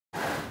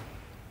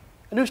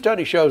A new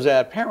study shows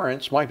that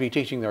parents might be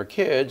teaching their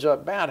kids a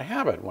bad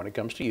habit when it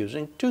comes to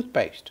using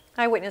toothpaste.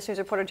 Eyewitness News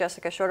reporter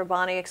Jessica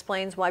Shorter-Bonney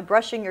explains why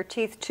brushing your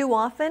teeth too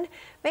often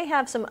may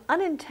have some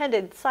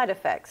unintended side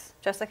effects.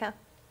 Jessica?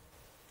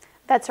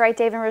 That's right,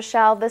 Dave and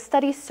Rochelle. This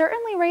study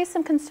certainly raised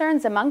some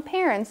concerns among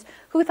parents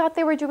who thought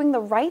they were doing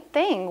the right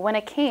thing when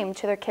it came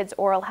to their kids'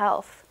 oral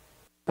health.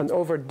 An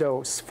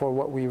overdose for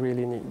what we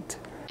really need.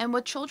 And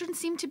what children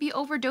seem to be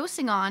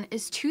overdosing on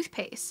is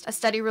toothpaste. A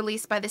study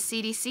released by the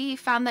CDC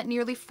found that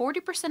nearly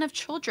 40% of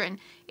children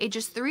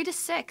ages 3 to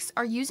 6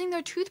 are using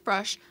their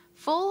toothbrush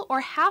full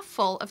or half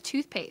full of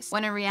toothpaste,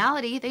 when in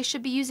reality they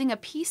should be using a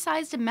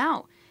pea-sized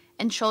amount,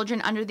 and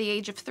children under the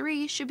age of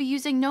 3 should be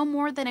using no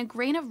more than a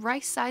grain of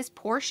rice-sized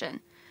portion.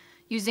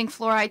 Using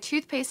fluoride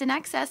toothpaste in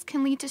excess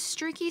can lead to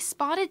streaky,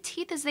 spotted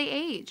teeth as they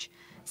age,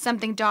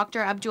 something Dr.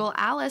 Abdul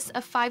Alice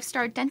of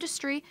 5-Star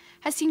Dentistry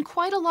has seen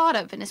quite a lot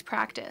of in his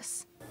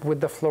practice. With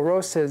the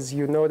fluorosis,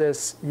 you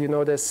notice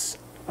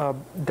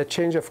the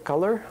change of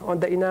color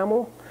on the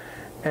enamel,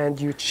 and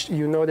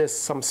you notice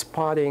some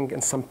spotting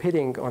and some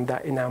pitting on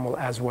that enamel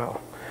as well.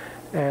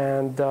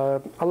 And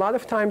a lot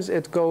of times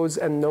it goes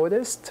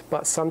unnoticed,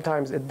 but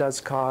sometimes it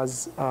does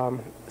cause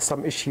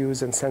some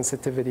issues and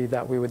sensitivity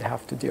that we would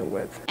have to deal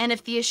with. And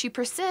if the issue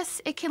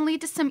persists, it can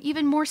lead to some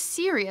even more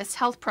serious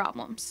health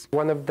problems.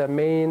 One of the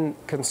main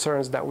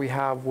concerns that we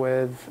have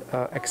with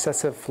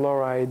excessive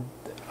fluoride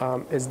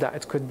is that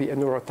it could be a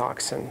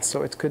neurotoxin,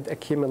 so it could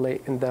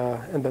accumulate in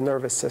the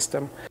nervous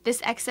system.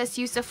 This excess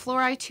use of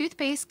fluoride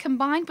toothpaste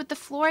combined with the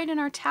fluoride in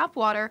our tap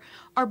water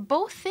are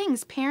both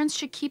things parents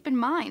should keep in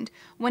mind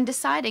when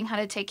deciding how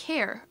to take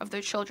care of their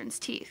children's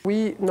teeth.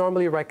 We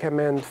normally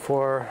recommend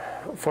for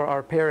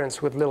our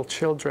parents with little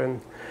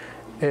children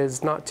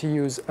is not to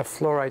use a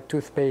fluoride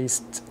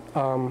toothpaste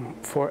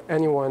for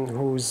anyone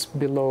who's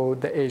below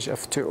the age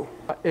of 2.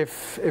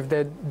 If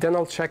the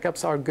dental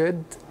checkups are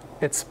good,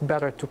 it's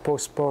better to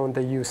postpone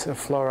the use of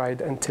fluoride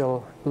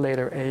until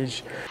later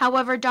age.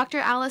 However, Dr.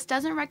 Alice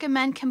doesn't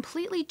recommend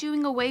completely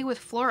doing away with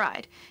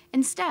fluoride.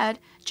 Instead,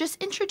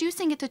 just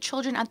introducing it to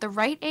children at the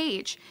right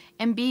age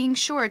and being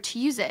sure to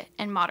use it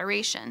in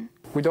moderation.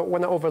 We don't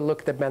want to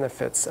overlook the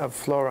benefits of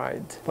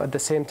fluoride, but at the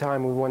same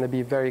time we want to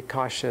be very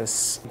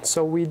cautious.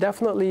 So we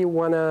definitely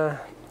want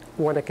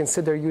to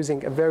consider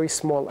using a very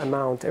small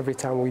amount every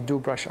time we do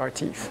brush our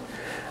teeth.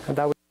 And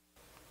that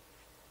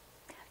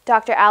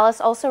Dr.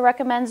 Alice also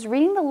recommends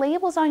reading the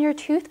labels on your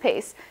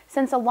toothpaste,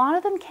 since a lot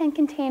of them can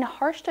contain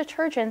harsh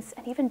detergents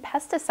and even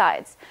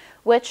pesticides,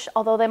 which,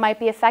 although they might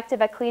be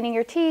effective at cleaning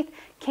your teeth,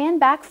 can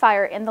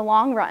backfire in the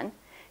long run.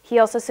 He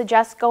also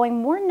suggests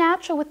going more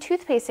natural with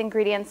toothpaste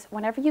ingredients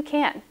whenever you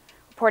can.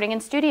 Reporting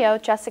in studio,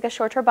 Jessica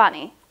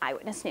Shorter-Bonney,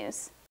 Eyewitness News.